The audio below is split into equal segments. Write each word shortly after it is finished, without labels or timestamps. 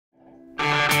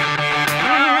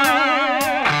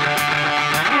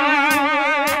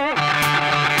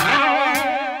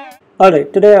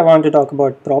Alright, today I want to talk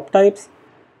about prop types.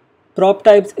 Prop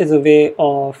types is a way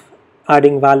of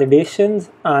adding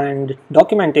validations and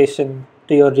documentation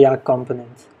to your React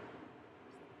components.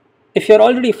 If you're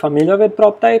already familiar with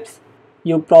prop types,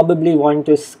 you probably want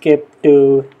to skip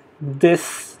to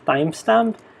this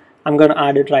timestamp. I'm going to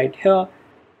add it right here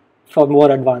for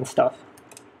more advanced stuff.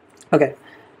 Okay,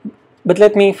 but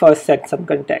let me first set some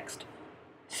context.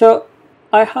 So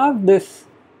I have this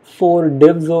 4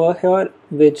 divs over here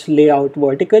which lay out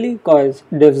vertically because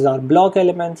divs are block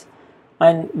elements,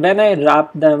 and when I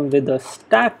wrap them with a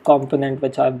stack component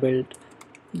which I've built,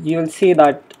 you'll see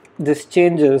that this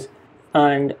changes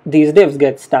and these divs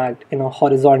get stacked in a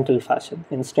horizontal fashion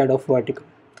instead of vertical.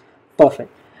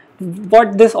 Perfect.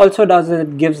 What this also does is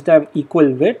it gives them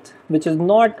equal width, which is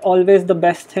not always the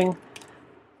best thing.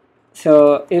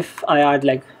 So if I add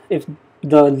if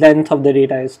the length of the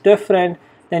data is different,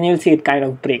 then you'll see it kind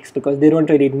of breaks because they don't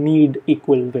really need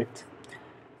equal width.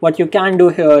 What you can do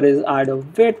here is add a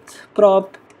width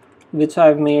prop which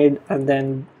I've made, and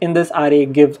then in this array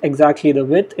give exactly the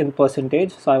width in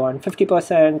percentage. So I want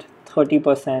 50%,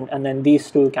 30%, and then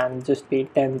these two can just be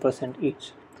 10%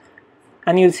 each.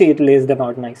 And you'll see it lays them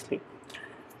out nicely.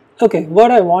 Okay,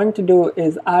 what I want to do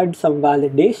is add some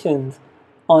validations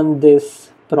on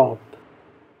this prop.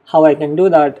 How I can do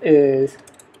that is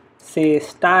say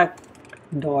stack.prop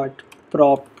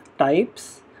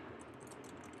types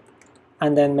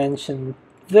and then mention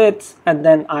widths and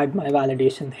then add my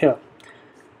validation here.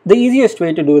 The easiest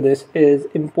way to do this is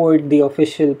import the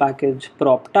official package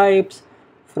prop types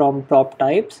from prop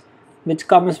types, which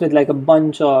comes with like a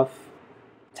bunch of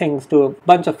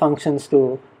functions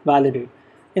to validate.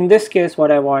 In this case,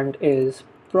 what I want is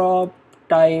prop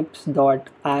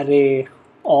types.array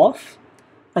of,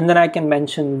 and then I can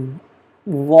mention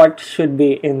what should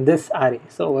be in this array.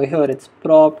 So over here it's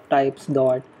prop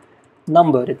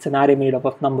types.number. It's an array made up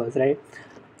of numbers, right?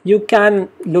 You can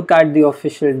look at the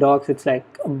official docs. It's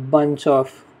like a bunch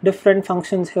of different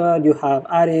functions here. You have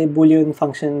array, boolean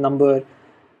function, number,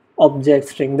 object,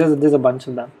 string. There's a bunch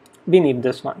of them. We need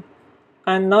this one.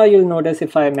 And now you'll notice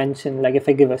if I mention, if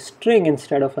I give a string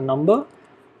instead of a number,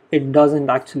 it doesn't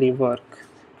actually work.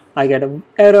 I get an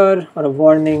error or a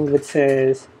warning which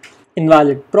says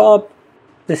invalid prop.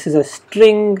 This is a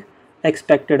string,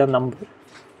 expected a number.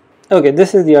 Okay,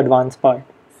 this is the advanced part.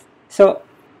 So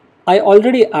I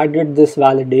already added this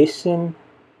validation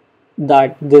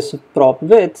that this prop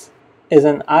width is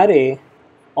an array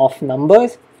of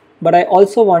numbers, but I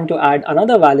also want to add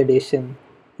another validation,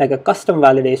 like a custom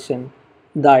validation,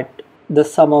 that the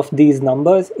sum of these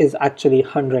numbers is actually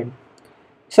 100.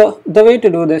 So the way to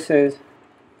do this is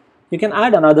you can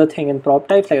add another thing in prop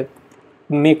types, like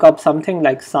make up something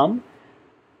like sum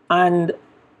and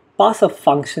pass a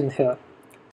function here.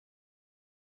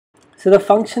 So the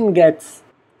function gets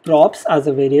props as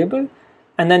a variable,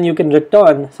 and then you can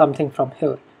return something from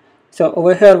here. So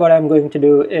over here what I'm going to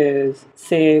do is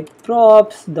say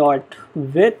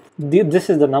props.width. This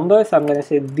is the number, so I'm going to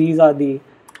say these are the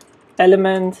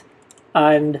elements,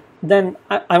 and then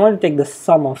I want to take the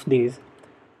sum of these.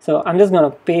 So I'm just going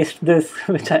to paste this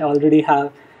which I already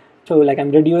have. So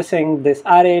I'm reducing this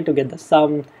array to get the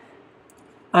sum,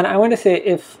 and I want to say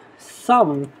if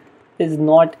sum is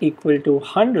not equal to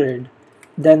 100,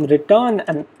 then return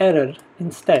an error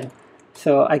instead.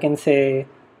 So I can say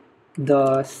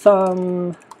the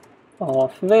sum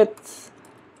of widths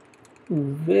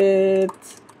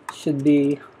should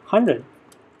be 100.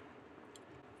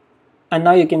 And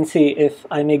now you can see if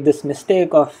I make this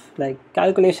mistake of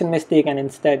calculation mistake and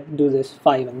instead do this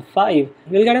 5 and 5,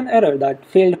 you'll get an error that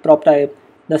failed prop type.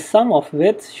 The sum of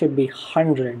widths should be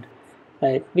 100,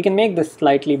 right? We can make this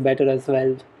slightly better as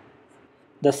well.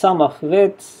 The sum of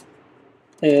widths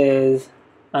is,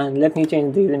 and let me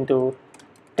change these into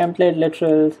template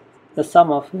literals. The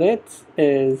sum of widths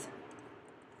is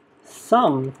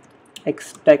sum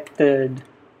expected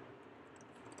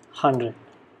 100.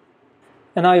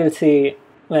 And now you'll see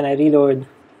when I reload,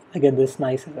 I get this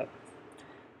nice error.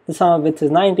 The sum of widths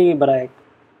is 90, but I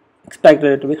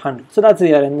expected it to be 100. So that's the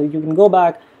error, and you can go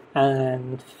back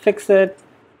and fix it,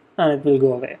 and it will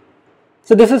go away.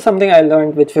 So this is something I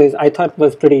learned which I thought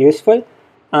was pretty useful,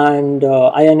 and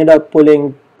I ended up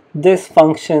pulling this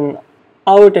function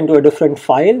out into a different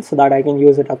file so that I can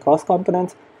use it across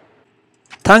components.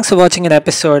 Thanks for watching an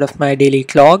episode of my daily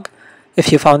clog.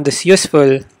 If you found this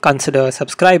useful, consider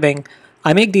subscribing.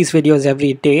 I make these videos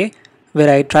every day where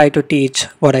I try to teach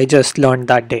what I just learned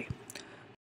that day.